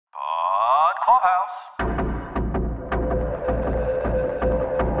Clubhouse.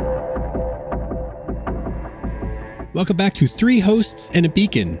 Welcome back to Three Hosts and a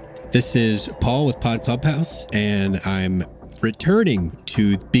Beacon. This is Paul with Pod Clubhouse, and I'm returning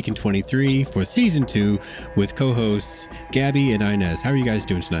to Beacon 23 for Season 2 with co-hosts Gabby and Inez. How are you guys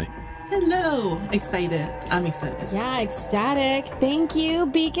doing tonight? Hello. Excited. I'm excited. Yeah, ecstatic. Thank you.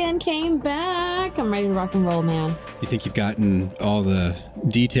 Beacon came back. I'm ready to rock and roll, man. You think you've gotten all the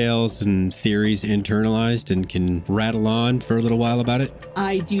details and theories internalized and can rattle on for a little while about it?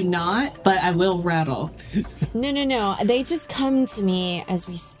 I do not, but I will rattle. No. They just come to me as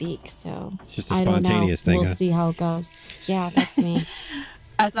we speak, so It's just a spontaneous thing. We'll see how it goes. Yeah, that's me.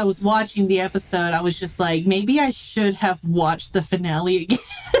 As I was watching the episode, I was just like, maybe I should have watched the finale again.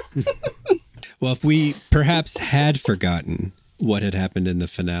 Well, if we perhaps had forgotten what had happened in the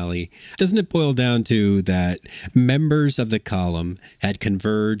finale, doesn't it boil down to that members of the column had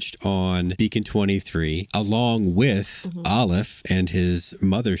converged on Beacon 23 along with Aleph and his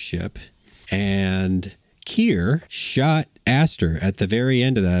mothership, and Kier shot Aster at the very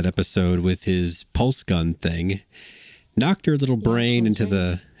end of that episode with his pulse gun thing, knocked her little brain into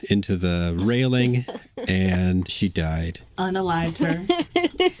the railing, and she died. Unalived her.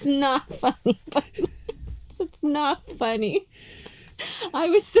 It's not funny, but it's not funny. I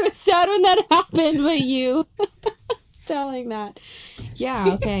was so sad when that happened, but you telling that. Yeah,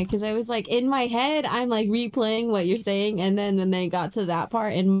 okay, because I was like, in my head, I'm like replaying what you're saying, and then when they got to that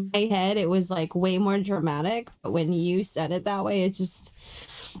part, in my head, it was like way more dramatic, but when you said it that way, it was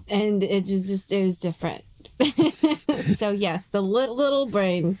different. So yes, the little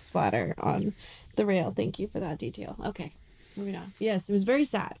brain splatter on the rail. Thank you for that detail. Okay, moving on. Yes, it was very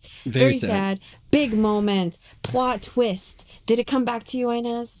sad. Very sad. Big moment. Plot twist. Did it come back to you,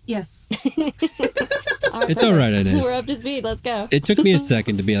 Inez? Yes. It's all right, Inez. We're up to speed. Let's go. It took me a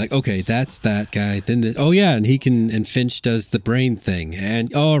second to be like, okay, that's that guy. Then, and Finch does the brain thing.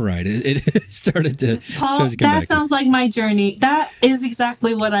 And all right, it started to Paul, come that back. sounds like my journey. That is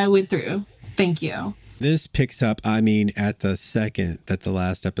exactly what I went through. Thank you. This picks up, at the second that the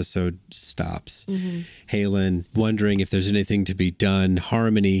last episode stops. Halan wondering if there's anything to be done.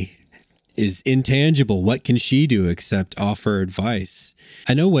 Harmony is intangible. What can she do except offer advice?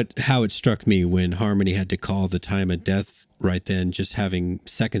 I know how it struck me when Harmony had to call the time of death right then, just having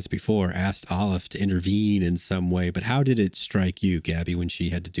seconds before asked Aleph to intervene in some way. But how did it strike you, Gabby, when she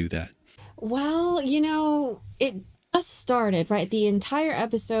had to do that? Well, it just started, right? The entire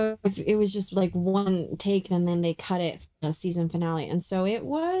episode, it was just like one take, and then they cut it for the season finale. And so it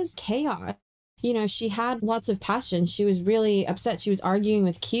was chaos. She had lots of passion. She was really upset. She was arguing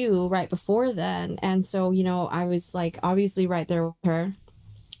with Q right before then. And so, I was like, obviously right there with her.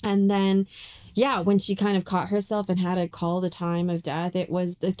 And then, yeah, when she kind of caught herself and had to call the time of death, it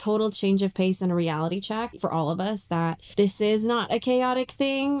was a total change of pace and a reality check for all of us that this is not a chaotic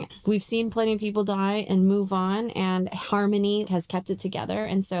thing. We've seen plenty of people die and move on, and Harmony has kept it together.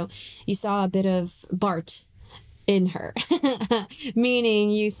 And so you saw a bit of Bart in her, meaning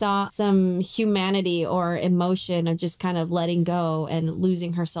you saw some humanity or emotion of just kind of letting go and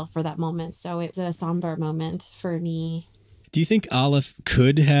losing herself for that moment. So it's a somber moment for me. Do you think Aleph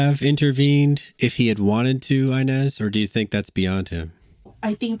could have intervened if he had wanted to, Inez, or do you think that's beyond him?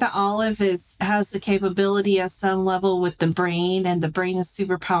 I think that Aleph has the capability at some level with the brain, and the brain is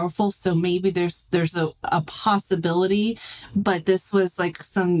super powerful. So maybe there's a possibility, but this was like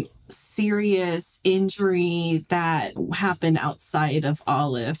some serious injury that happened outside of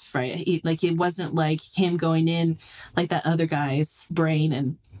Aleph, right? It wasn't like him going in like that other guy's brain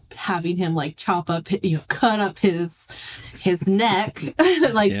and having him like cut up his neck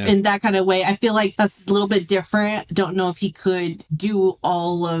in that kind of way. I feel like that's a little bit different. Don't know if he could do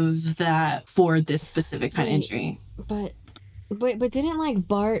all of that for this specific kind of injury. But didn't like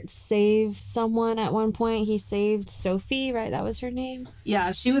Bart save someone at one point? He saved Sophie, right? That was her name.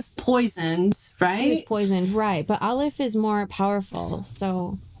 Yeah, she was poisoned, right? She was poisoned, right? But Aleph is more powerful,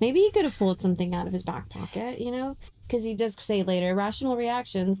 so maybe he could have pulled something out of his back pocket, because he does say later, rational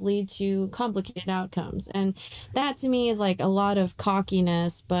reactions lead to complicated outcomes. And that to me is like a lot of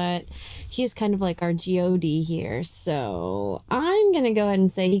cockiness, but he's kind of like our God here. So I'm going to go ahead and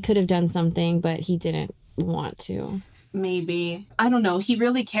say he could have done something, but he didn't want to. Maybe. I don't know. He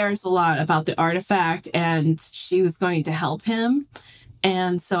really cares a lot about the artifact, and she was going to help him.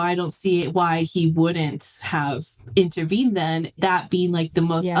 And so I don't see why he wouldn't have intervene then, that being like the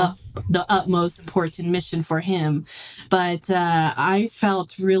most Yeah. the utmost important mission for him. But I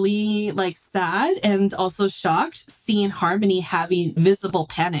felt really like sad and also shocked seeing Harmony having visible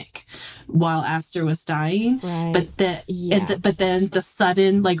panic while Aster was dying. Right. But then the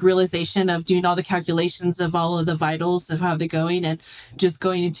sudden like realization of doing all the calculations of all of the vitals of how they're going and just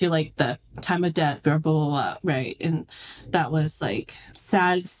going into like the time of death, blah, blah, blah, blah, right? And that was like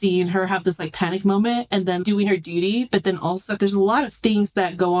sad seeing her have this like panic moment and then doing her duty. But then also there's a lot of things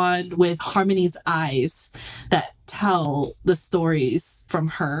that go on with Harmony's eyes that tell the stories from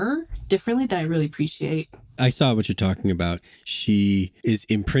her differently that I really appreciate. I saw what you're talking about. She is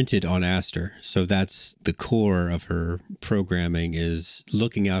imprinted on Aster. So that's the core of her programming, is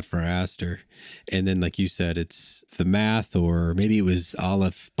looking out for Aster. And then, like you said, it's the math, or maybe it was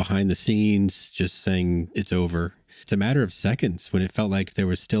Aleph behind the scenes just saying it's over. It's a matter of seconds when it felt like there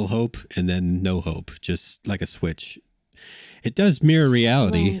was still hope and then no hope, just like a switch. It does mirror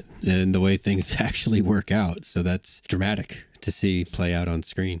reality and the way things actually work out. So that's dramatic to see play out on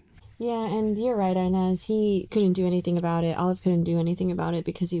screen. Yeah, and you're right, Inez. He couldn't do anything about it. Aleph couldn't do anything about it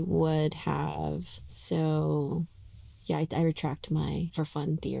because he would have. So, yeah, I retract my for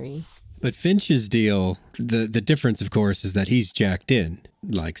fun theory. But Finch's deal, the difference, of course, is that he's jacked in,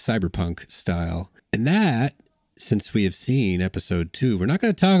 like cyberpunk style. And that, since we have seen episode 2, we're not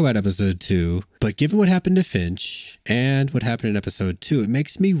going to talk about episode 2, but given what happened to Finch and what happened in episode 2, it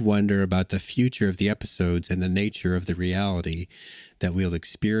makes me wonder about the future of the episodes and the nature of the reality that we'll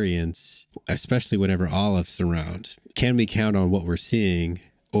experience, especially whenever Aleph's around. Can we count on what we're seeing,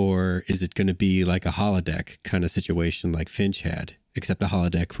 or is it going to be like a holodeck kind of situation like Finch had, except a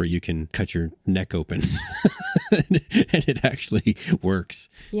holodeck where you can cut your neck open and it actually works?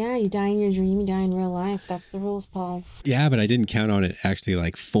 Yeah, you die in your dream, you die in real life. That's the rules, Paul. Yeah, but I didn't count on it actually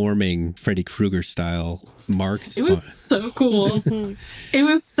like forming Freddy Krueger style marks. It was so cool. It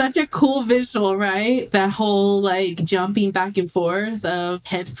was such a cool visual, right? That whole like jumping back and forth of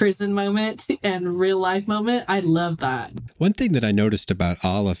head prison moment and real life moment. I love that. One thing that I noticed about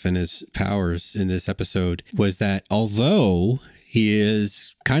Aleph and his powers in this episode was that although he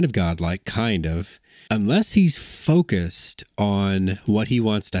is kind of godlike, unless he's focused on what he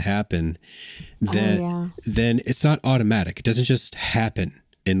wants to happen, then it's not automatic. It doesn't just happen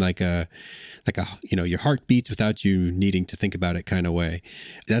in like a your heart beats without you needing to think about it kind of way.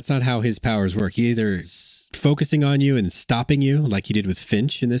 That's not how his powers work. He either is focusing on you and stopping you, like he did with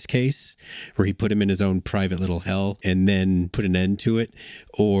Finch in this case, where he put him in his own private little hell and then put an end to it,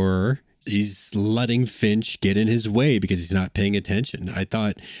 or he's letting Finch get in his way because he's not paying attention. I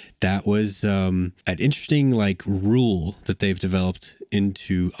thought that was an interesting like rule that they've developed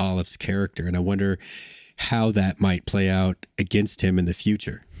into Aleph's character, and I wonder how that might play out against him in the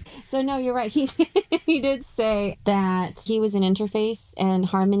future. So no, you're right. He did say that he was an interface and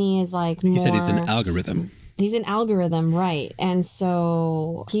Harmony is like more... He said he's an algorithm. He's an algorithm, right? And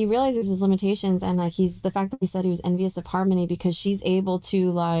so he realizes his limitations, and like the fact that he said he was envious of Harmony because she's able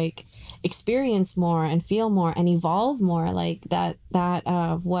to like experience more and feel more and evolve more. Like that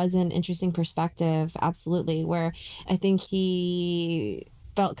was an interesting perspective, absolutely. Where I think he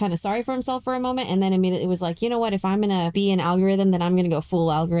felt kind of sorry for himself for a moment, and then immediately was like, you know what, if I'm gonna be an algorithm, then I'm gonna go full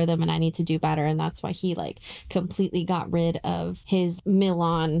algorithm and I need to do better. And that's why he like completely got rid of his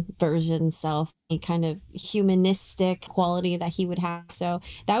Milan version self, a kind of humanistic quality that he would have. So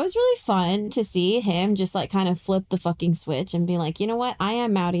that was really fun to see him just like kind of flip the fucking switch and be like, you know what, I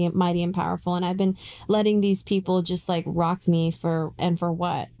am mighty and powerful, and I've been letting these people just like rock me for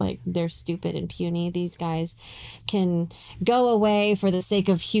what? Like, they're stupid and puny. These guys can go away for the sake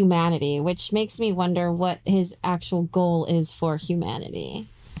of humanity, which makes me wonder what his actual goal is for humanity.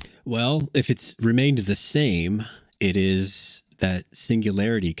 Well, if it's remained the same, it is that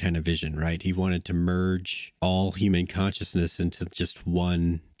singularity kind of vision, right? He wanted to merge all human consciousness into just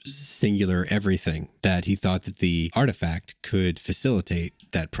one singular everything, that he thought that the artifact could facilitate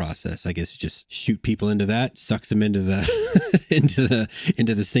that process. I guess just shoot people into that, sucks them into the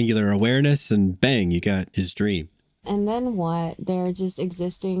into the singular awareness, and bang, you got his dream. And then what? They're just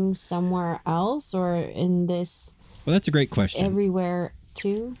existing somewhere else, or in this... Well, that's a great question. Everywhere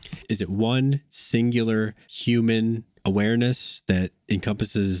too? Is it one singular human awareness that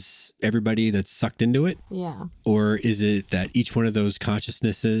encompasses everybody that's sucked into it? Yeah. Or is it that each one of those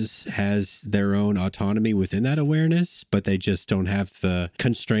consciousnesses has their own autonomy within that awareness, but they just don't have the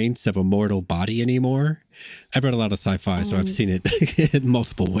constraints of a mortal body anymore? I've read a lot of sci-fi, so I've seen it in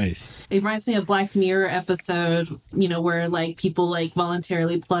multiple ways. It reminds me of Black Mirror episode, where like people like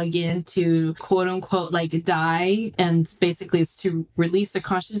voluntarily plug in to quote unquote like die. And basically it's to release their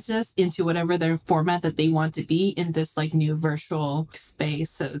consciousness into whatever their format that they want to be in this like new virtual space.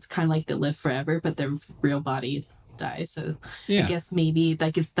 So it's kind of like they live forever, but their real body die. So I guess maybe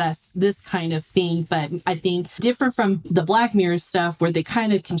like that's this kind of thing, but I think different from the Black Mirror stuff where they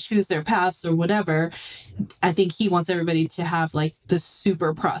kind of can choose their paths or whatever. I think he wants everybody to have like the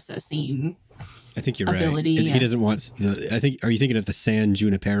super processing. I think you're ability, right. He doesn't want are you thinking of the San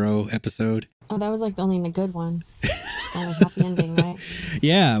Junipero episod? Oh, that was like the only good one. Only happy ending, right?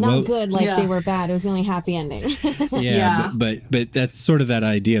 Yeah. Not good, like they were bad. It was the only happy ending. But that's sort of that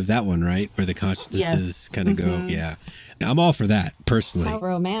idea of that one, right? Where the consciousnesses kind of go, yeah. I'm all for that, personally. How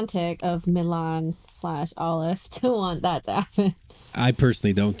romantic of Milan / Aleph to want that to happen. I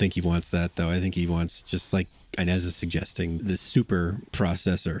personally don't think he wants that, though. I think he wants, just like Inez is suggesting, the super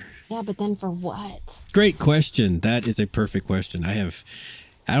processor. Yeah, but then for what? Great question. That is a perfect question. I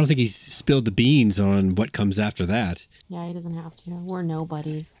don't think he's spilled the beans on what comes after that. Yeah, he doesn't have to. We're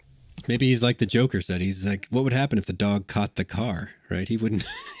nobodies. Maybe he's like the Joker said. He's like, what would happen if the dog caught the car, right? He wouldn't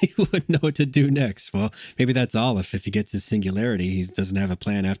know what to do next. Well, maybe that's Aleph. If he gets his singularity, he doesn't have a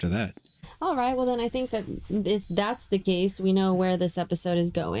plan after that. All right. Well, then I think that if that's the case, we know where this episode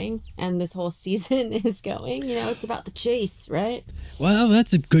is going and this whole season is going. It's about the chase, right? Well,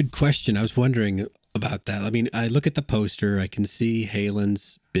 that's a good question. I was wondering about that. I mean, I look at the poster. I can see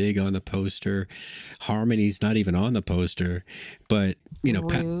Halan's big on the poster. Harmony's not even on the poster. But,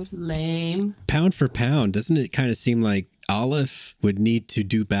 lame. Pound for pound, doesn't it kind of seem like Aleph would need to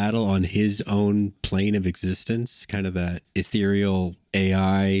do battle on his own plane of existence? Kind of that ethereal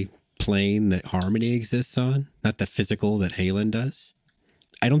AI plane that Harmony exists on, not the physical that Halan does.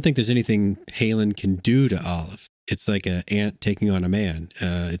 I don't think there's anything Halan can do to Aleph. It's like an ant taking on a man.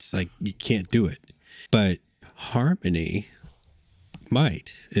 It's like you can't do it. But Harmony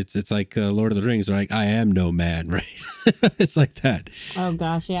might. It's like Lord of the Rings, like, I am no man, right? It's like that. Oh,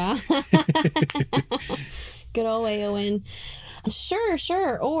 gosh, yeah. Good old Eowyn.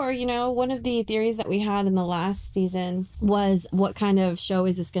 Sure. Or, one of the theories that we had in the last season was, what kind of show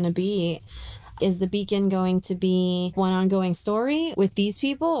is this going to be? Is the beacon going to be one ongoing story with these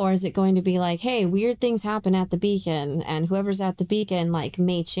people? Or is it going to be like, hey, weird things happen at the beacon and whoever's at the beacon like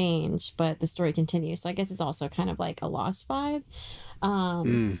may change, but the story continues. So I guess it's also kind of like a Lost vibe.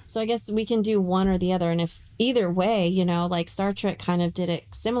 So I guess we can do one or the other. And if either way, like Star Trek kind of did it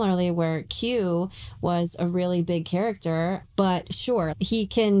similarly where Q was a really big character, but sure, he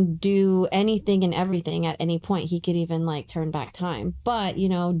can do anything and everything at any point. He could even like turn back time. But,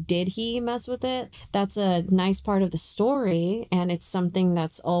 did he mess with it? That's a nice part of the story. And it's something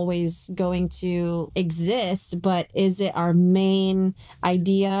that's always going to exist. But is it our main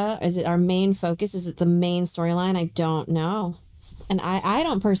idea? Is it our main focus? Is it the main storyline? I don't know. And I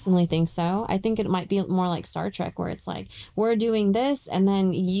don't personally think so. I think it might be more like Star Trek where it's like, we're doing this and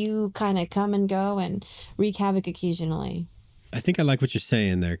then you kind of come and go and wreak havoc occasionally. I think I like what you're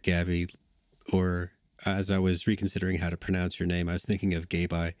saying there, Gabby. Or as I was reconsidering how to pronounce your name, I was thinking of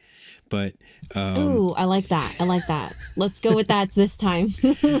Gabby. But ooh, I like that. Let's go with that this time.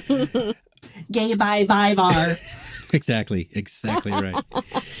 Gay by Vivar. Exactly right.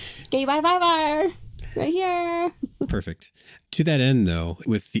 Gay by Vivar. Right here. Perfect. To that end, though,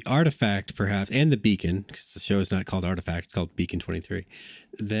 with the artifact, perhaps, and the beacon, because the show is not called Artifact, it's called Beacon 23,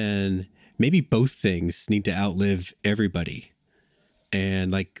 then maybe both things need to outlive everybody.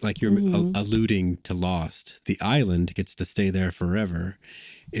 And like you're alluding to Lost, the island gets to stay there forever.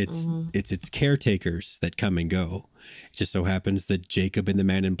 It's its caretakers that come and go. It just so happens that Jacob and the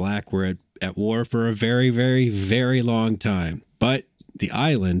Man in Black were at war for a very, very, very long time. But the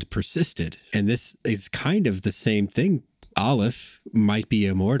island persisted. And this is kind of the same thing. Aleph might be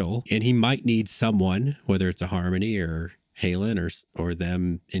immortal, and he might need someone, whether it's a Harmony or Halan or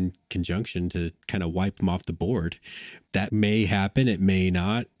them in conjunction, to kind of wipe him off the board. That may happen, it may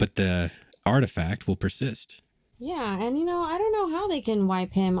not, but the artifact will persist. Yeah, and I don't know how they can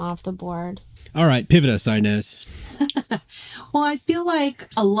wipe him off the board. All right, pivot us, Inez. Well, I feel like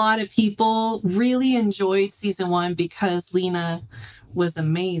a lot of people really enjoyed season 1 because Lena was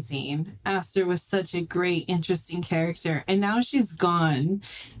amazing. Aster was such a great, interesting character. And now she's gone.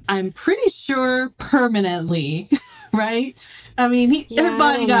 I'm pretty sure permanently, right? I mean, her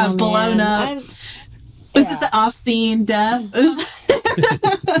body got blown up. Was this the off-scene death?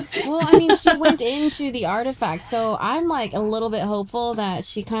 Well, I mean, she went into the artifact, so I'm like a little bit hopeful that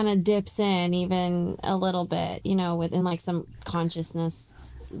she kind of dips in even a little bit, you know, within like some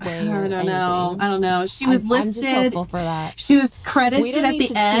consciousness way. Or I don't anything. know. I don't know. She was listed. I'm just hopeful for that. She was credited at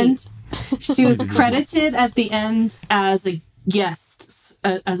the end. She was credited at the end as a guest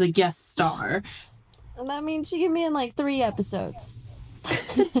star. And that means she can be in like 3 episodes.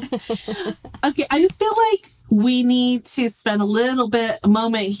 Okay, I just feel like we need to spend a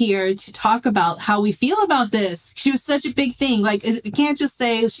moment here to talk about how we feel about this. She was such a big thing. Like, you can't just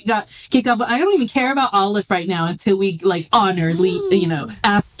say she got kicked off. I don't even care about Aleph right now until we like honor,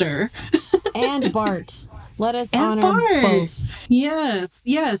 Aster and Bart. Let us and honor Bart. Both.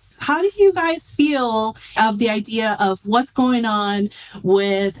 Yes. How do you guys feel of the idea of what's going on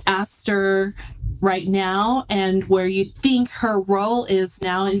with Aster right now and where you think her role is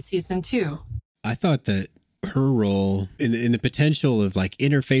now in season 2? I thought that her role in the potential of like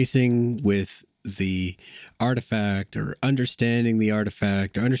interfacing with the artifact or understanding the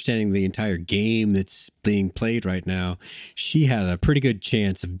artifact or understanding the entire game that's being played right now, she had a pretty good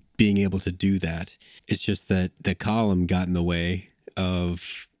chance of being able to do that. It's just that the column got in the way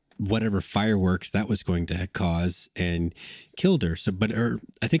of whatever fireworks that was going to cause and killed her. So, but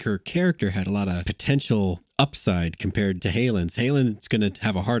I think her character had a lot of potential upside compared to Halan's. Halan's going to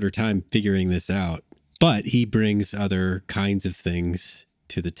have a harder time figuring this out, but he brings other kinds of things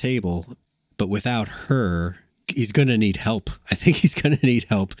to the table. But without her, he's going to need help. I think he's going to need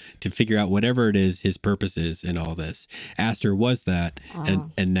help to figure out whatever it is his purpose is in all this. Aster was that,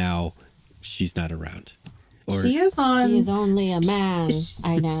 and now she's not around. She is on. He is only a man,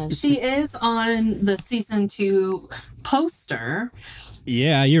 Inez. She is on the season 2 poster.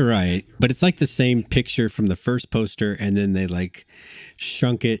 Yeah, you're right. But it's like the same picture from the first poster, and then they like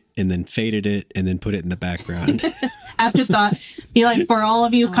shrunk it and then faded it and then put it in the background. Afterthought. Like, for all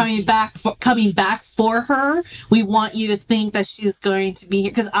of you coming back for her, we want you to think that she's going to be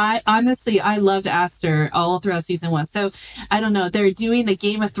here. Because I loved Aster all throughout season 1. So I don't know. They're doing a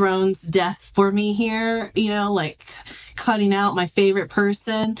Game of Thrones death for me here. Like cutting out my favorite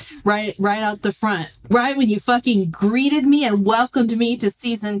person right out the front. Right when you fucking greeted me and welcomed me to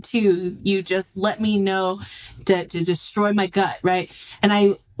season 2, you just let me know to destroy my gut, right? And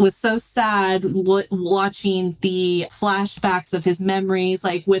I was so sad watching the flashbacks of his memories,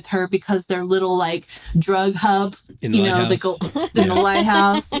 like with her, because their little like drug hub, in the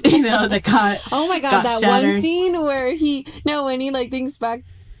lighthouse, that got oh my god, that shattered. One scene where when he like thinks back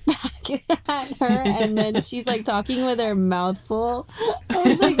at her and then she's like talking with her mouth full. I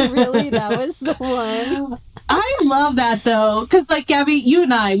was like, really? That was the one? I love that though, because like Gabby, you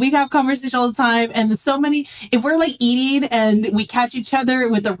and I, we have conversation all the time, and so many, if we're like eating and we catch each other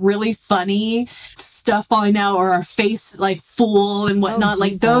with a really funny stuff falling out or our face like full and whatnot,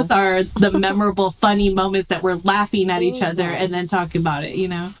 like those are the memorable funny moments that we're laughing at each other and then talking about it,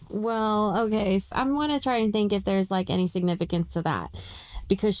 Well, okay, so I'm gonna try and think if there's like any significance to that.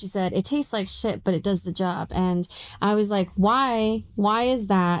 Because she said, it tastes like shit, but it does the job. And I was like, why? Why is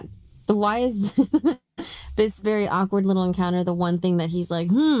that? Why is this very awkward little encounter the one thing that he's like,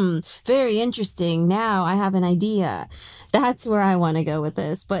 very interesting. Now I have an idea. That's where I want to go with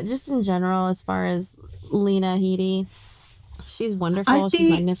this. But just in general, as far as Lena Headey, she's wonderful.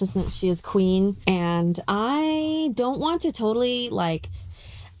 She's magnificent. She is queen. And I don't want to totally like,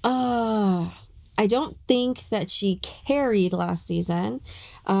 I don't think that she carried last season.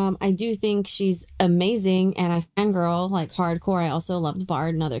 I do think she's amazing and I fangirl like hardcore. I also loved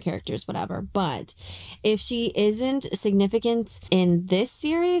Bard and other characters, whatever. But if she isn't significant in this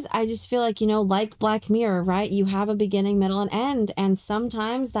series, I just feel like, like Black Mirror, right? You have a beginning, middle, and end. And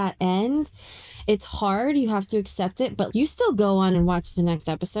sometimes that end, it's hard. You have to accept it, but you still go on and watch the next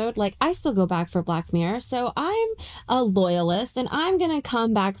episode. Like, I still go back for Black Mirror. So I'm a loyalist and I'm going to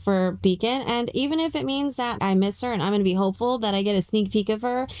come back for Beacon. And even if it means that I miss her and I'm going to be hopeful that I get a sneak peek of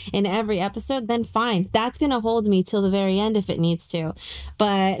her in every episode, then fine. That's going to hold me till the very end if it needs to.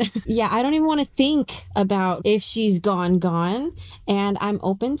 But yeah, I don't even want to think about if she's gone. And I'm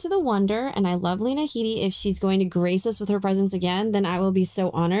open to the wonder. And I love Lena Headey. If she's going to grace us with her presence again, then I will be so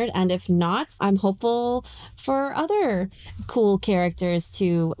honored. And if not, I'm hopeful for other cool characters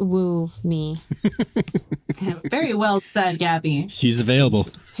to woo me. Very well said, Gabby. She's available.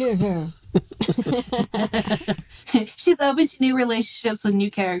 She's open to new relationships with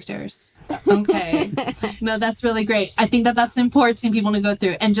new characters. Okay. No, that's really great. I think that that's important people to go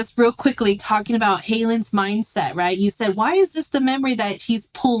through. And just real quickly, talking about Halan's mindset, right? You said, why is this the memory that he's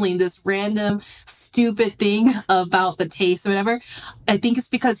pulling, this random stupid thing about the taste or whatever? I think it's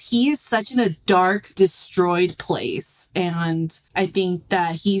because he is such in a dark, destroyed place. And I think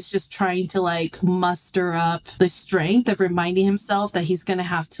that he's just trying to like muster up the strength of reminding himself that he's going to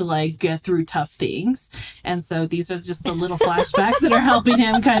have to like get through tough things. And so these are just the little flashbacks that are helping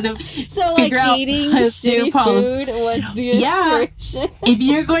him kind of figure out eating his new shitty problem. food was the inspiration. If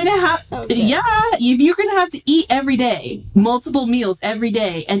you're going to have, if you're going to have to eat every day, multiple meals every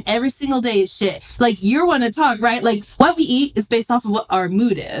day, and every single day is shit. Like, you want to talk, right? Like, what we eat is based off of what our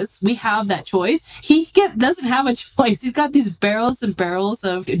mood is. We have that choice. He doesn't have a choice. He's got these barrels and barrels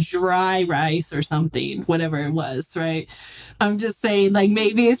of dry rice or something, whatever it was, right? I'm just saying, like,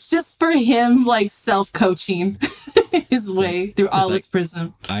 maybe it's just for him, like, self-coaching his way through all this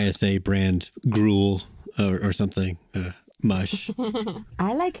prism. ISA brand gruel or something. Mush.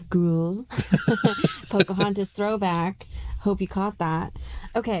 I like gruel. Pocahontas throwback. Hope you caught that.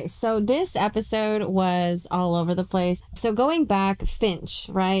 Okay, so this episode was all over the place. So going back, Finch,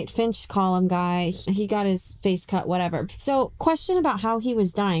 right? Finch column guy, he got his face cut, whatever. So question about how he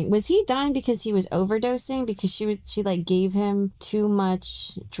was dying. Was he dying because he was overdosing? Because she like gave him too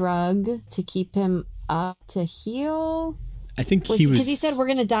much drug to keep him up to heal? I think he was... Because he said we're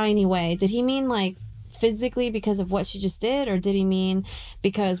going to die anyway. Did he mean like physically because of what she just did, or did he mean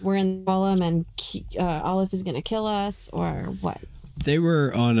because we're in the column and Aleph is going to kill us, or what? They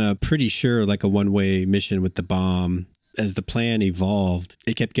were on a pretty sure like a one-way mission with the bomb. As the plan evolved,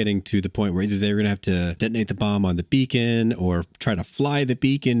 it kept getting to the point where either they were going to have to detonate the bomb on the beacon or try to fly the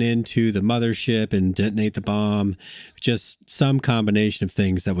beacon into the mothership and detonate the bomb. Just some combination of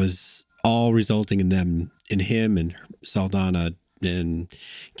things that was all resulting in him and Saldana and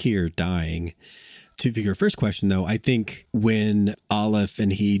Kier dying. To your first question, though, I think when Aleph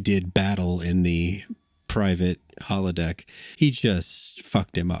and he did battle in the private holodeck, he just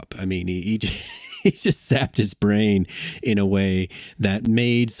fucked him up. I mean, he just sapped his brain in a way that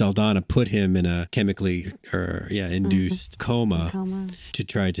made Saldana put him in a chemically induced coma to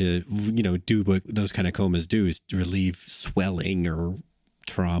try to, do what those kind of comas do, is relieve swelling or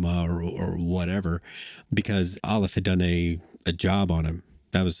trauma or whatever, because Aleph had done a job on him.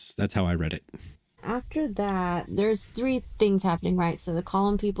 That's how I read it. After that, there's three things happening, right? So the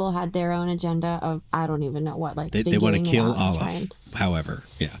column people had their own agenda of, I don't even know what, like they want to kill Aleph. However,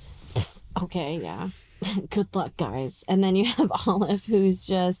 yeah. Okay, yeah. Good luck, guys. And then you have Aleph,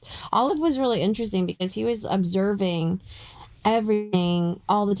 Aleph was really interesting because he was observing everything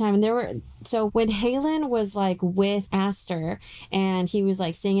all the time. And so when Halan was like with Aster and he was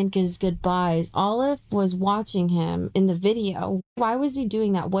like singing his goodbyes, Aleph was watching him in the video. Why was he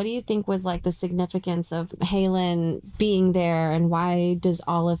doing that? What do you think was like the significance of Halan being there, and why does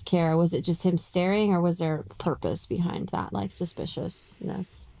Aleph care? Was it just him staring, or was there purpose behind that, like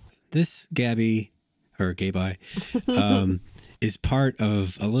suspiciousness? This Gabby, or Gabby, is part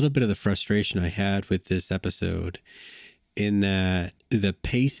of a little bit of the frustration I had with this episode, in that the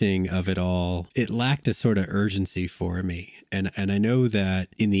pacing of it all, it lacked a sort of urgency for me. And I know that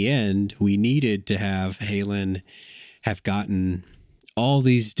in the end, we needed to have Halan have gotten all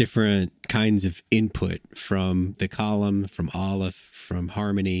these different kinds of input from the column, from Aleph, from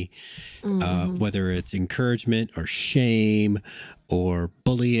Harmony, whether it's encouragement or shame or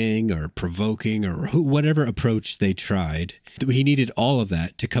bullying or provoking or whatever approach they tried. He needed all of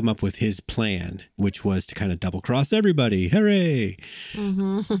that to come up with his plan, which was to kind of double cross everybody. Hooray!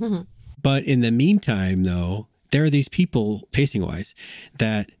 But in the meantime, though, there are these people, pacing-wise,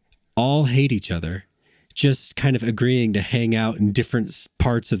 that all hate each other, just kind of agreeing to hang out in different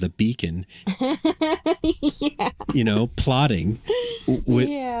parts of the beacon, plotting with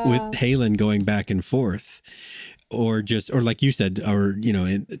Halan going back and forth, or like you said, or,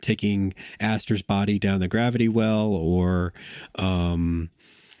 taking Aster's body down the gravity well, or,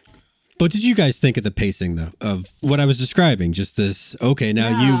 what did you guys think of the pacing, though, of what I was describing? Just this, okay,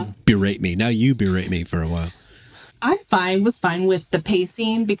 now you berate me. Now you berate me for a while. Was fine with the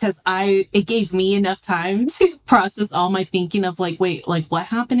pacing because it gave me enough time to process all my thinking of like, wait, like what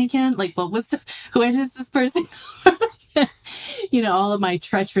happened again? Like, who is this person? All of my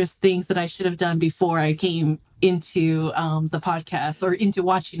treacherous things that I should have done before I came into the podcast or into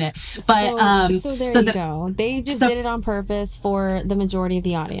watching it. But so there you go. They just did it on purpose for the majority of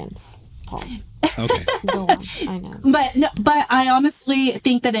the audience, Paul. Okay. Go on. I know. But no, but I honestly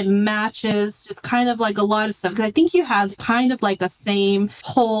think that it matches just kind of like a lot of stuff. Because I think you had kind of like a same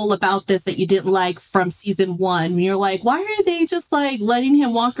hole about this that you didn't like from season 1. When you're like, why are they just like letting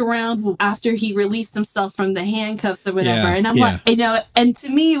him walk around after he released himself from the handcuffs or whatever? Yeah, And I'm like, you know, and to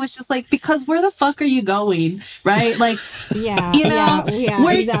me, it was just like, because where the fuck are you going? Right? Like, Yeah. you know,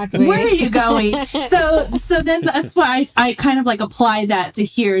 where, exactly. where are you going? So then that's why I kind of like apply that to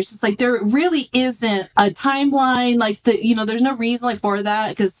here. It's just like, there really isn't a timeline, like there's no reason like for that,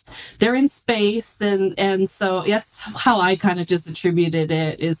 because they're in space, and so that's how I kind of just attributed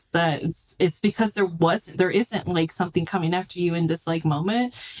it, is that it's because there isn't like something coming after you in this like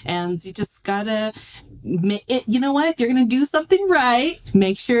moment, and you just gotta you know what, if you're gonna do something right,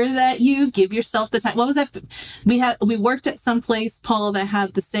 make sure that you give yourself the time. What was that we worked at some place, Paul, that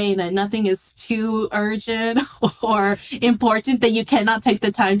had the saying that nothing is too urgent or important that you cannot take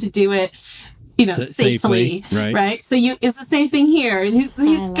the time to do it, you know, safely, right? So it's the same thing here.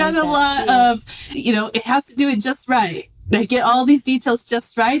 He's got a lot of, you know, it has to do it just right. Like, get all these details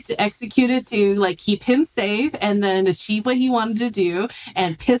just right to execute it, to like keep him safe and then achieve what he wanted to do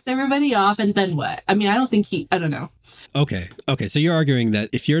and piss everybody off. And then what? I mean, I don't know. Okay. So you're arguing that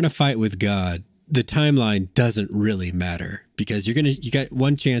if you're in a fight with God, the timeline doesn't really matter, because you got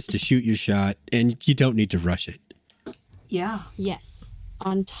one chance to shoot your shot and you don't need to rush it. Yeah. Yes.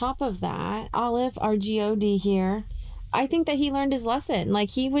 On top of that, Aleph, our God here, I think that he learned his lesson. Like,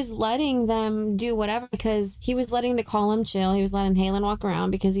 he was letting them do whatever because he was letting the column chill. He was letting Halan walk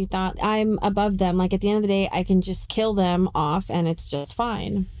around because he thought, I'm above them. Like, at the end of the day, I can just kill them off and it's just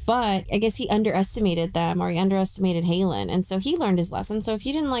fine. But I guess he underestimated them, or he underestimated Halan. And so he learned his lesson. So if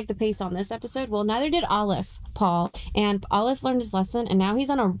you didn't like the pace on this episode, well, neither did Aleph, Paul. And Aleph learned his lesson, and now he's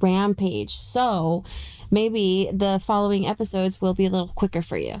on a rampage. So maybe the following episodes will be a little quicker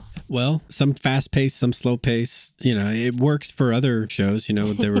for you. Well, some fast pace, some slow pace. You know, it works for other shows. You know,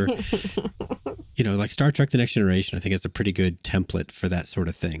 there were, you know, like Star Trek The Next Generation, I think it's a pretty good template for that sort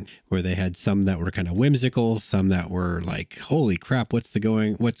of thing, where they had some that were kind of whimsical, some that were like, holy crap, what's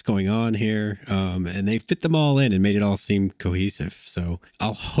going on here? And they fit them all in and made it all seem cohesive. So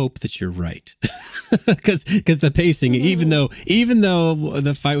I'll hope that you're right. Because the pacing, even though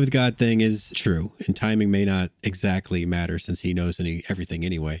the fight with God thing is true and timing may not exactly matter since he knows everything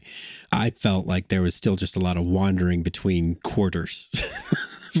anyway, I felt like there was still just a lot of wandering between quarters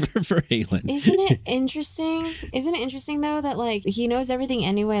for Halan. Isn't it interesting? Isn't it interesting though that like he knows everything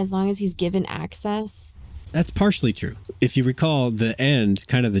anyway as long as he's given access? That's partially true. If you recall the end,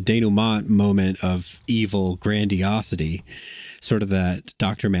 kind of the denouement moment of evil grandiosity, sort of that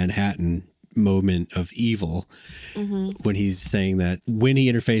Dr. Manhattan moment of evil, when he's saying that when he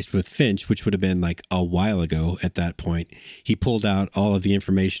interfaced with Finch, which would have been like a while ago at that point, he pulled out all of the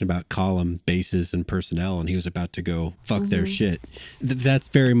information about column bases and personnel, and he was about to go fuck their shit. That's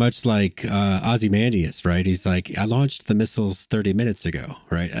very much like Ozymandias, right? He's like, I launched the missiles 30 minutes ago,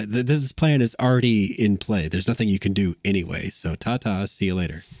 right? This plan is already in play. There's nothing you can do anyway. So ta-ta, see you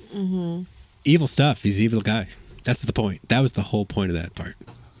later. Evil stuff. He's an evil guy. That's the point. That was the whole point of that part.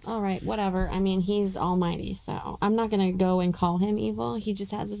 All right, whatever. I mean, he's almighty, so I'm not going to go and call him evil. He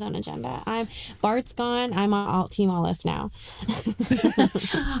just has his own agenda. Bart's gone. I'm on Team Aleph now.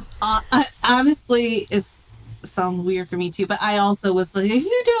 Honestly, it's sounds weird for me too, but I also was like,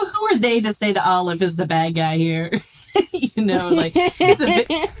 who are they to say that Aleph is the bad guy here? You know, like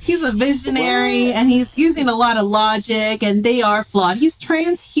he's a visionary and he's using a lot of logic, and they are flawed. He's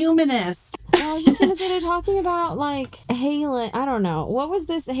transhumanist. I was just gonna say, they're talking about like Halan. I don't know, what was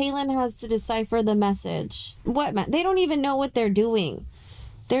this? Halan has to decipher the message. What, man? They don't even know what they're doing.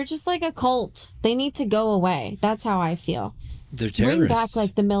 They're just like a cult. They need to go away. That's how I feel. They're terrorists. Bring back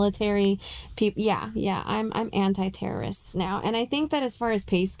like the military people. Yeah. I'm anti-terrorist now, and I think that as far as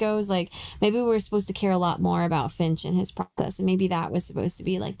pace goes, like maybe we were supposed to care a lot more about Finch and his process, and maybe that was supposed to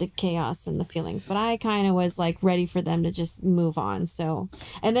be like the chaos and the feelings. But I kind of was like ready for them to just move on. So,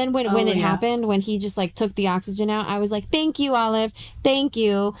 and then when it happened, when he just like took the oxygen out, I was like, thank you, Aleph. Thank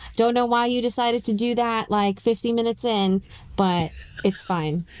you. Don't know why you decided to do that like 50 minutes in, but it's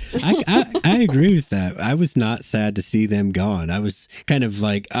fine. I agree with that. I was not sad to see them gone. I was kind of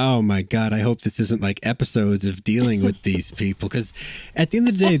like, oh my God, I hope this isn't like episodes of dealing with these people. Because at the end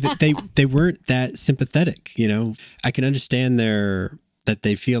of the day, they weren't that sympathetic. You know, I can understand that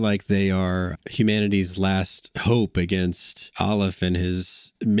they feel like they are humanity's last hope against Aleph and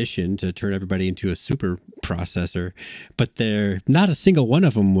his mission to turn everybody into a super processor, but not a single one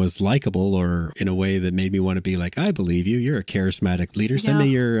of them was likable or in a way that made me want to be like, I believe you. You're a charismatic leader. Send me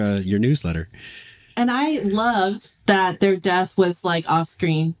your newsletter. And I loved that their death was like off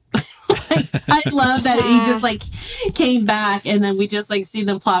screen. I love that he just like came back and then we just like see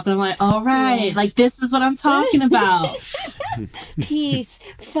them plop and I'm like, all right, like this is what I'm talking about. Peace,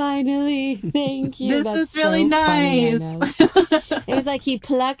 finally, thank you. This That's is really so nice. funny, it was like he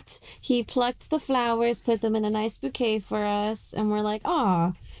plucked the flowers, put them in a nice bouquet for us, and we're like,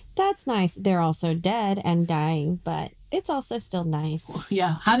 oh, that's nice. They're also dead and dying, but it's also still nice.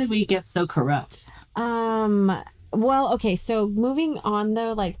 Yeah. How did we get so corrupt? Well, okay, so moving on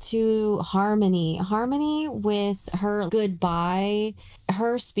though, like to Harmony with her goodbye,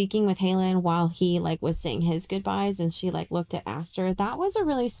 her speaking with Halan while he like was saying his goodbyes and she like looked at Aster. That was a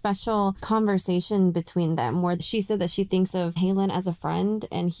really special conversation between them where she said that she thinks of Halan as a friend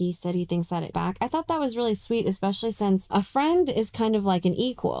and he said he thinks that it back. I thought that was really sweet, especially since a friend is kind of like an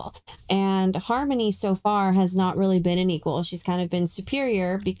equal and Harmony so far has not really been an equal. She's kind of been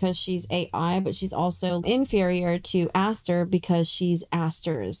superior because she's AI, but she's also inferior to Aster because she's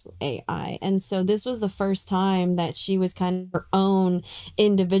Aster's AI. And so this was the first time that she was kind of her own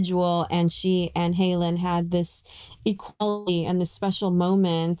individual and she and Halan had this equality and this special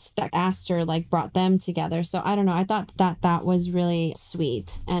moment that Aster like brought them together. So I don't know, I thought that was really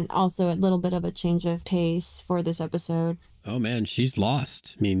sweet and also a little bit of a change of pace for this episode. Oh man, she's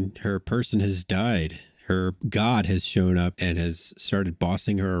lost. I mean, her person has died. Her god has shown up and has started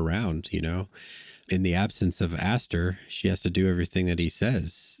bossing her around, you know. In the absence of Aster, she has to do everything that he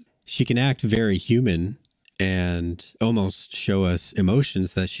says. She can act very human and almost show us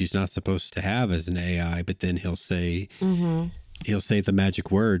emotions that she's not supposed to have as an AI, but then he'll say the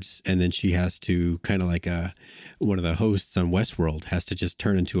magic words and then she has to kind of like one of the hosts on Westworld has to just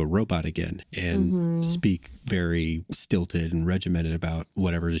turn into a robot again and speak very stilted and regimented about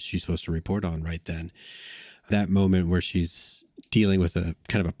whatever she's supposed to report on right then. That moment where she's dealing with a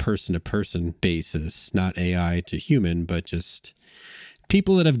kind of a person-to-person basis, not AI to human, but just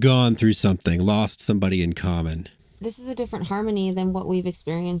people that have gone through something, lost somebody in common. This is a different Harmony than what we've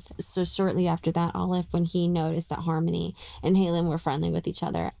experienced. So shortly after that, Aleph, when he noticed that Harmony and Halan were friendly with each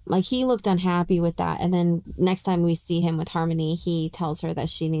other, like he looked unhappy with that. And then next time we see him with Harmony, he tells her that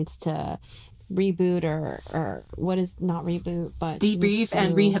she needs to reboot or what is not reboot, but debrief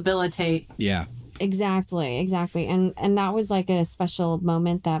and rehabilitate. Yeah. Exactly. And that was like a special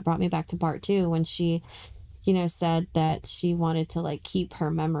moment that brought me back to part 2 when she, you know, said that she wanted to like keep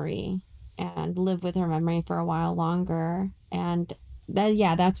her memory and live with her memory for a while longer. And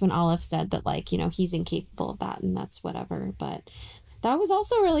that's when Aleph said that like, you know, he's incapable of that and that's whatever. But that was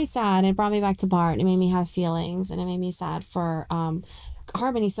also really sad. It brought me back to Bart. It made me have feelings and it made me sad for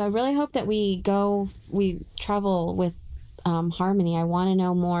Harmony. So I really hope that we travel with Harmony. I want to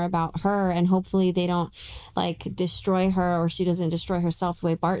know more about her and hopefully they don't like destroy her or she doesn't destroy herself the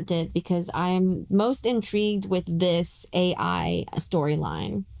way Bart did, because I'm most intrigued with this AI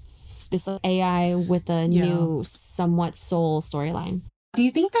storyline, this AI with a new somewhat soul storyline. Do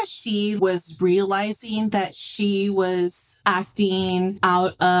you think that she was realizing that she was acting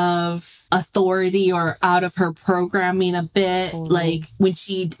out of authority or out of her programming a bit? Like when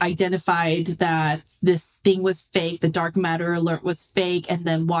she identified that this thing was fake, the dark matter alert was fake, and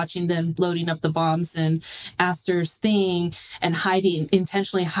then watching them loading up the bombs and Aster's thing and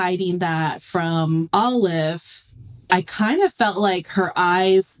intentionally hiding that from Aleph. I kind of felt like her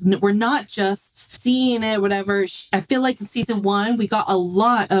eyes were not just seeing it, whatever. I feel like in season 1, we got a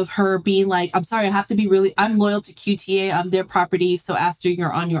lot of her being like, I'm sorry, I'm loyal to QTA. I'm their property. So Aster,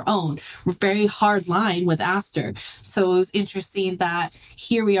 you're on your own. Very hard line with Aster. So it was interesting that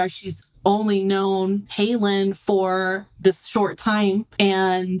here we are. She's only known Halan for this short time.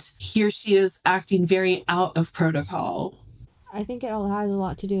 And here she is acting very out of protocol. I think it all has a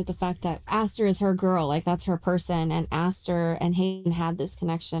lot to do with the fact that Aster is her girl, like that's her person, and Aster and Halan had this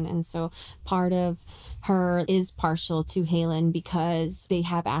connection, and so part of her is partial to Halan because they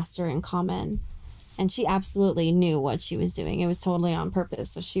have Aster in common, and she absolutely knew what she was doing. It was totally on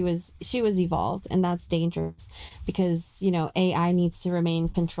purpose. So she was evolved, and that's dangerous because, you know, AI needs to remain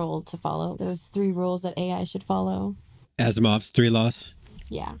controlled to follow those 3 rules that AI should follow. Asimov's 3 laws.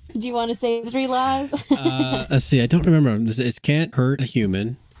 Yeah. Do you want to say the 3 laws? Let's see. I don't remember. It can't hurt a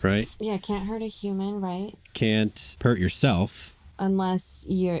human, right? Yeah, can't hurt a human, right? Can't hurt yourself. Unless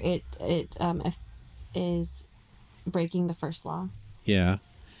it is breaking the first law. Yeah.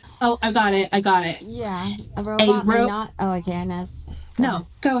 Oh, I got it. Yeah. A robot may not... Oh, okay, Inez.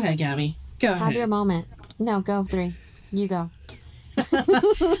 Go ahead, Gabby. Go ahead. Have your moment. No, go 3. You go. As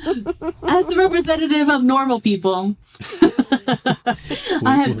the representative of normal people,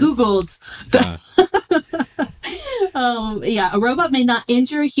 I have Googled. A robot may not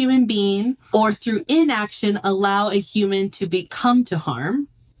injure a human being or through inaction allow a human to become to harm.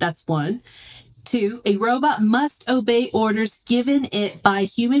 That's one. 2, a robot must obey orders given it by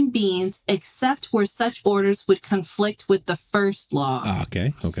human beings, except where such orders would conflict with the first law.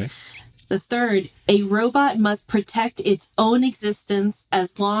 Okay. The 3rd, a robot must protect its own existence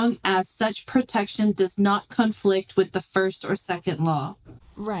as long as such protection does not conflict with the first or second law.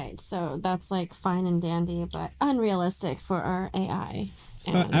 Right, so that's like fine and dandy, but unrealistic for our AI.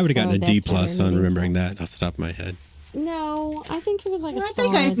 I would have gotten a D plus on remembering that off the top of my head. No, I think it was like a I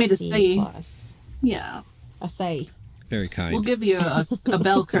think I just made a C. plus. Yeah. A C. Very kind. We'll give you a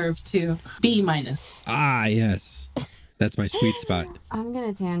bell curve too. B minus. Ah, yes. That's my sweet spot. I'm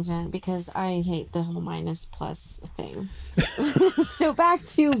going to tangent because I hate the whole minus plus thing. So back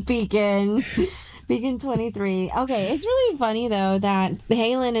to Beacon. Beacon 23. Okay, it's really funny though that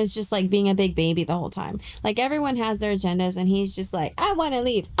Halan is just like being a big baby the whole time. Like everyone has their agendas and he's just like, I want to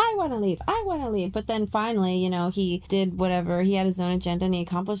leave. But then finally, you know, he did whatever. He had his own agenda and he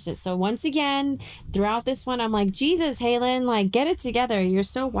accomplished it. So once again, throughout this one, I'm like, Jesus, Halan, like get it together. You're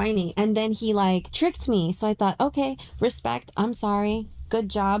so whiny. And then he like tricked me. So I thought, okay, respect. I'm sorry. Good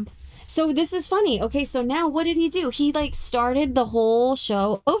job. So this is funny. Okay, so now what did he do? He like started the whole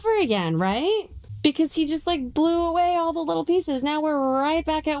show over again, right? Because he just like blew away all the little pieces. Now we're right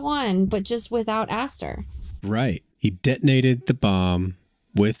back at 1, but just without Aster. Right. He detonated the bomb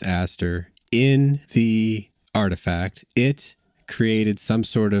with Aster in the artifact. It created some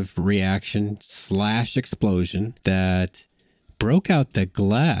sort of reaction / explosion that broke out the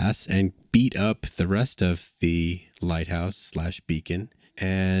glass and beat up the rest of the lighthouse / beacon.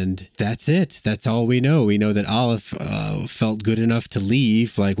 And that's it. That's all we know. We know that Aleph felt good enough to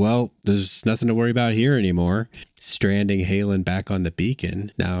leave. Like, well, there's nothing to worry about here anymore. Stranding Halan back on the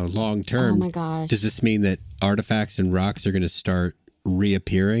beacon. Now, long term, oh my gosh, does this mean that artifacts and rocks are going to start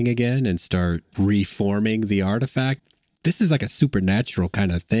reappearing again and start reforming the artifact? This is like a supernatural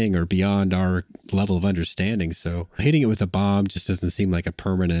kind of thing or beyond our level of understanding. So hitting it with a bomb just doesn't seem like a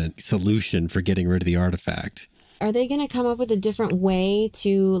permanent solution for getting rid of the artifact. Are they going to come up with a different way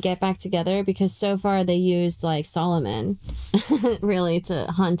to get back together? Because so far they used like Solomon really to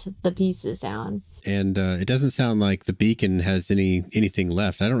hunt the pieces down. And it doesn't sound like the beacon has anything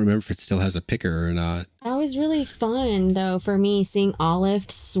left. I don't remember if it still has a picker or not. That was really fun, though, for me, seeing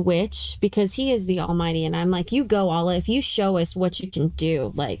Aleph switch, because he is the Almighty. And I'm like, you go, Aleph. You show us what you can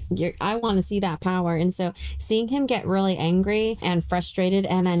do. Like, I want to see that power. And so seeing him get really angry and frustrated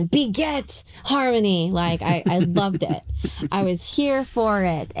and then beget harmony, like, I loved it. I was here for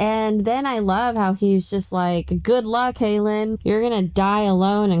it. And then I love how he's just like, good luck, Halan. You're going to die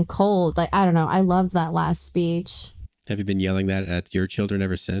alone and cold. Like, I don't know. I loved that last speech. Have you been yelling that at your children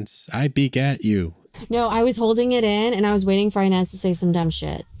ever since? I begat you. No, I was holding it in and I was waiting for Inez to say some dumb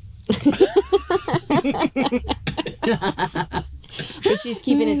shit. But she's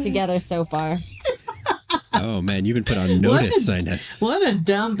keeping it together so far. Oh, man, you've been put on notice, Inez. What a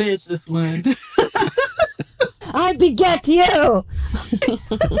dumb bitch this one. I beget you!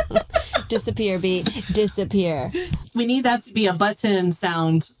 Disappear, B. Disappear. We need that to be a button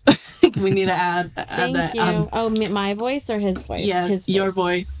sound. We need to add Thank that. you. My voice or his voice? Yes, his voice. your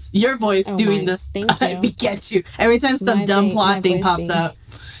voice. Your voice doing mine. this. Thank you. I beget you. Every time some dumb plot thing pops up.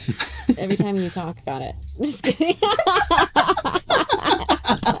 Every time you talk, got it. Just kidding.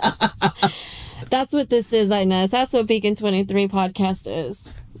 That's what this is, Inez. That's what Beacon 23 podcast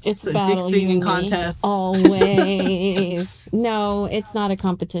is. It's a battle dick singing you contest. Always. No, it's not a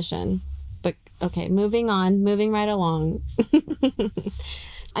competition. But okay, moving on, moving right along.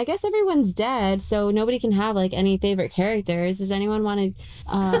 I guess everyone's dead, so nobody can have like any favorite characters. Does anyone want to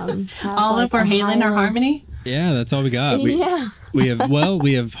have Aleph or Halan or Harmony? Yeah, that's all we got. Yeah. we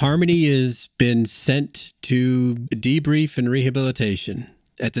have Harmony has been sent to debrief and rehabilitation.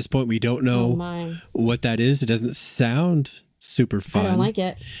 At this point, we don't know what that is. It doesn't sound super fun. I don't like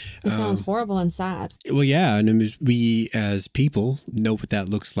it. It sounds horrible and sad. Well, yeah, and we as people know what that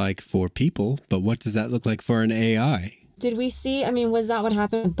looks like for people, but what does that look like for an AI? Did we see, was that what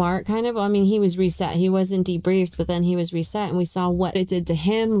happened with Bart kind of? He was reset. He wasn't debriefed, but then he was reset and we saw what it did to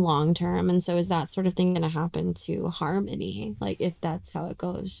him long term. And so is that sort of thing going to happen to Harmony? Like if that's how it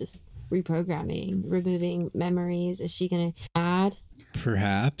goes, just reprogramming, removing memories. Is she going to add?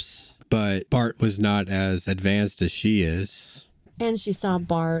 Perhaps, but Bart was not as advanced as she is. And she saw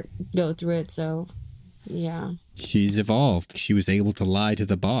Bart go through it, so yeah. She's evolved. She was able to lie to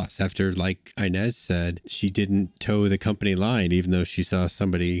the boss after, like Inez said, she didn't toe the company line, even though she saw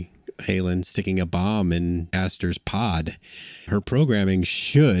somebody, Halan, sticking a bomb in Aster's pod. Her programming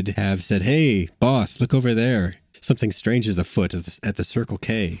should have said, hey, boss, look over there. Something strange is afoot at the Circle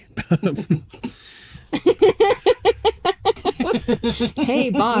K. Hey,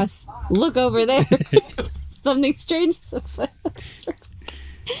 boss, look over there. Something strange is afoot.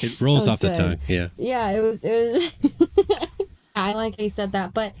 It rolls off the tongue. Yeah. Yeah, it was I like how you said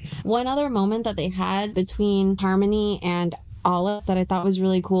that. But one other moment that they had between Harmony and Aleph that I thought was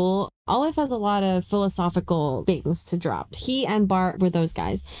really cool. Aleph has a lot of philosophical things to drop. He and Bart were those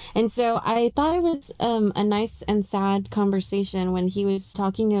guys. And so I thought it was a nice and sad conversation when he was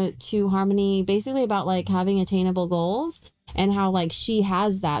talking to Harmony basically about like having attainable goals and how like she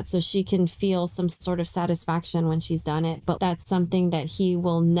has that so she can feel some sort of satisfaction when she's done it. But that's something that he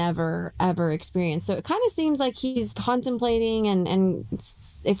will never, ever experience. So it kind of seems like he's contemplating and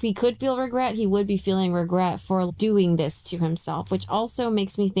if he could feel regret, he would be feeling regret for doing this to himself, which also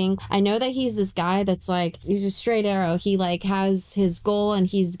makes me think, I know that he's this guy that's like, he's a straight arrow. He like has his goal and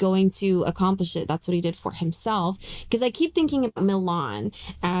he's going to accomplish it. That's what he did for himself. Because I keep thinking about Milan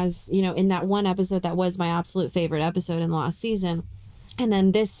as, you know, in that one episode that was my absolute favorite episode in the last season. And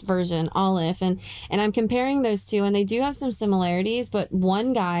then this version, Aleph, and I'm comparing those two, and they do have some similarities, but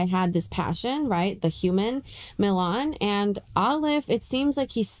one guy had this passion, right? The human, Milan, and Aleph, it seems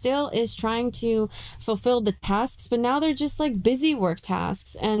like he still is trying to fulfill the tasks, but now they're just like busy work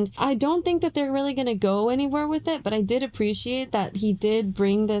tasks. And I don't think that they're really going to go anywhere with it, but I did appreciate that he did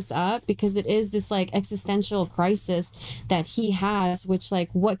bring this up because it is this like existential crisis that he has, which like,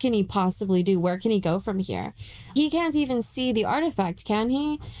 what can he possibly do? Where can he go from here? He can't even see the artifact, can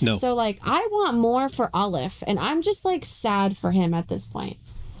he? No. So, like, I want more for Aleph, and I'm just, like, sad for him at this point.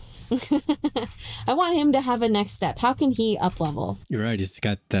 I want him to have a next step. How can he up-level? You're right. He's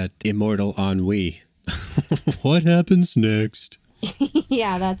got that immortal ennui. What happens next?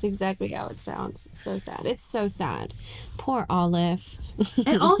 Yeah, that's exactly how it sounds. It's so sad. It's so sad. Poor Aleph.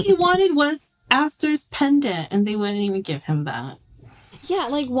 And all he wanted was Aster's pendant, and they wouldn't even give him that. Yeah,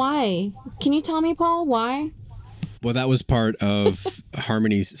 like, why? Can you tell me, Paul, why? Well, that was part of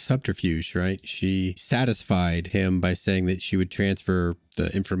Harmony's subterfuge, right? She satisfied him by saying that she would transfer the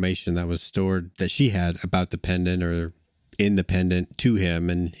information that was stored that she had about the pendant or in the pendant to him.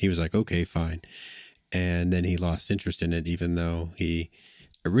 And he was like, okay, fine. And then he lost interest in it, even though he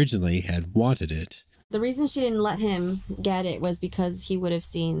originally had wanted it. The reason she didn't let him get it was because he would have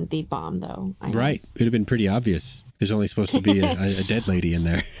seen the bomb, though. Right. It would have been pretty obvious. There's only supposed to be a dead lady in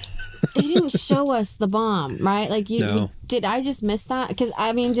there. They didn't show us the bomb, right? Like, did I just miss that? Because,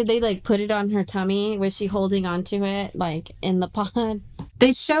 I mean, did they, like, put it on her tummy? Was she holding on to it, like, in the pod?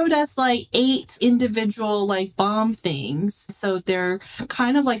 They showed us, like, 8 individual, like, bomb things. So they're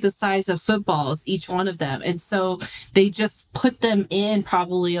kind of like the size of footballs, each one of them. And so they just put them in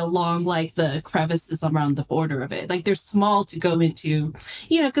probably along, like, the crevices around the border of it. Like, they're small to go into,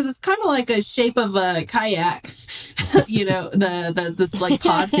 you know, because it's kind of like a shape of a kayak, you know, this, like,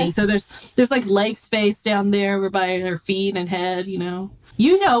 pod thing. So there's like leg space down there by her feet and head, you know.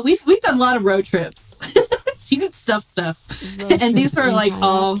 We've done a lot of road trips. You can stuff. And these are like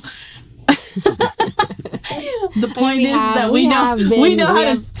all. The point is that we know how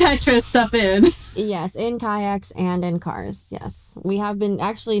to Tetris stuff in. Yes, in kayaks and in cars. Yes, we have been.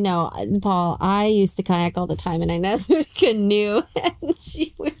 Actually, no, Paul. I used to kayak all the time, and Inez in a canoe, and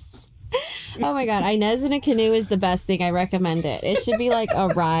she was. Oh my God, Inez in a canoe is the best thing. I recommend it. It should be like a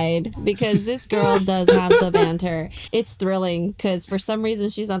ride because this girl does have the banter. It's thrilling because for some reason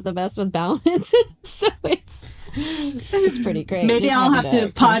she's not the best with balance. So it's pretty great. Maybe I'll have to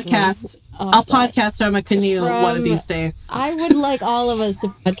podcast. I'll podcast from a canoe one of these days. I would like all of us to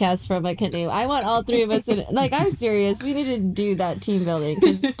podcast from a canoe. I want all 3 of us to, like, I'm serious. We need to do that team building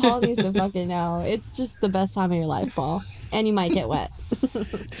because Paul needs to fucking know. It's just the best time of your life, Paul. And you might get wet.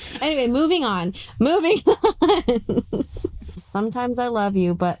 Anyway, moving on. Sometimes I love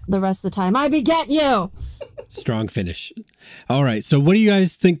you, but the rest of the time I beget you. Strong finish. All right. So what do you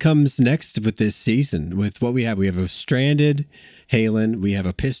guys think comes next with this season? With what we have a stranded Halan. We have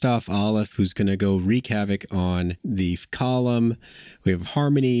a pissed off Aleph who's going to go wreak havoc on the column. We have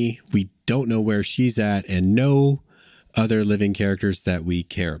Harmony. We don't know where she's at and no other living characters that we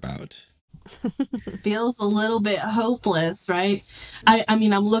care about. Feels a little bit hopeless, right? I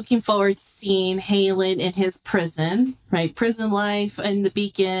mean, I'm looking forward to seeing Halan in his prison, right? Prison life and the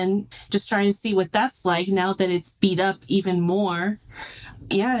Beacon, just trying to see what that's like now that it's beat up even more.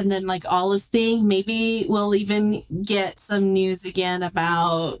 Yeah, and then like Olive's thing, maybe we'll even get some news again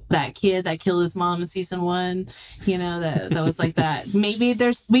about that kid that killed his mom in season 1. You know, that was like that. Maybe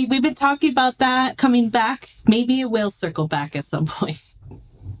we've been talking about that coming back. Maybe it will circle back at some point.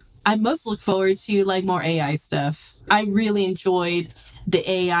 I most look forward to like more AI stuff. I really enjoyed the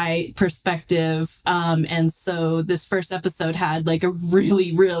AI perspective. And so this first episode had like a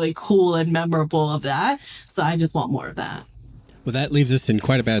really, really cool and memorable of that. So I just want more of that. Well, that leaves us in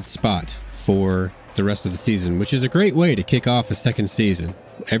quite a bad spot for the rest of the season, which is a great way to kick off a second season.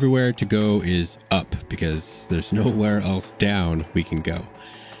 Everywhere to go is up because there's nowhere else down we can go.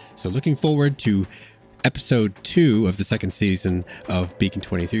 So looking forward to episode 2 of the second season of Beacon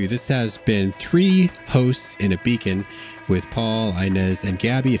 23. This has been 3 hosts in a beacon with Paul, Inez, and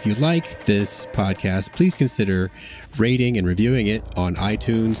Gabby. If you like this podcast, please consider rating and reviewing it on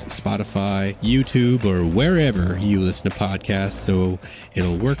iTunes, Spotify, YouTube, or wherever you listen to podcasts, so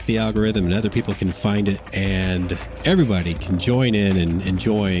it'll work the algorithm and other people can find it and everybody can join in and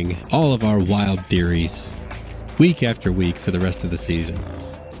enjoying all of our wild theories week after week for the rest of the season.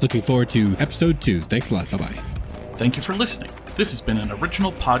 Looking forward to episode 2. Thanks a lot. Bye-bye. Thank you for listening. This has been an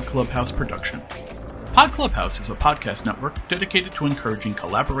original Pod Clubhouse production. Pod Clubhouse is a podcast network dedicated to encouraging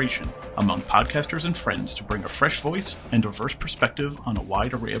collaboration among podcasters and friends to bring a fresh voice and diverse perspective on a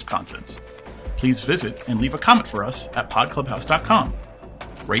wide array of content. Please visit and leave a comment for us at podclubhouse.com.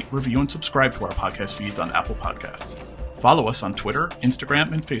 Rate, review, and subscribe to our podcast feeds on Apple Podcasts. Follow us on Twitter,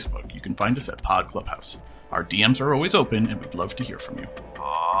 Instagram, and Facebook. You can find us at Pod Clubhouse. Our DMs are always open, and we'd love to hear from you.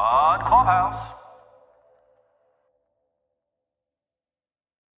 Pod Clubhouse.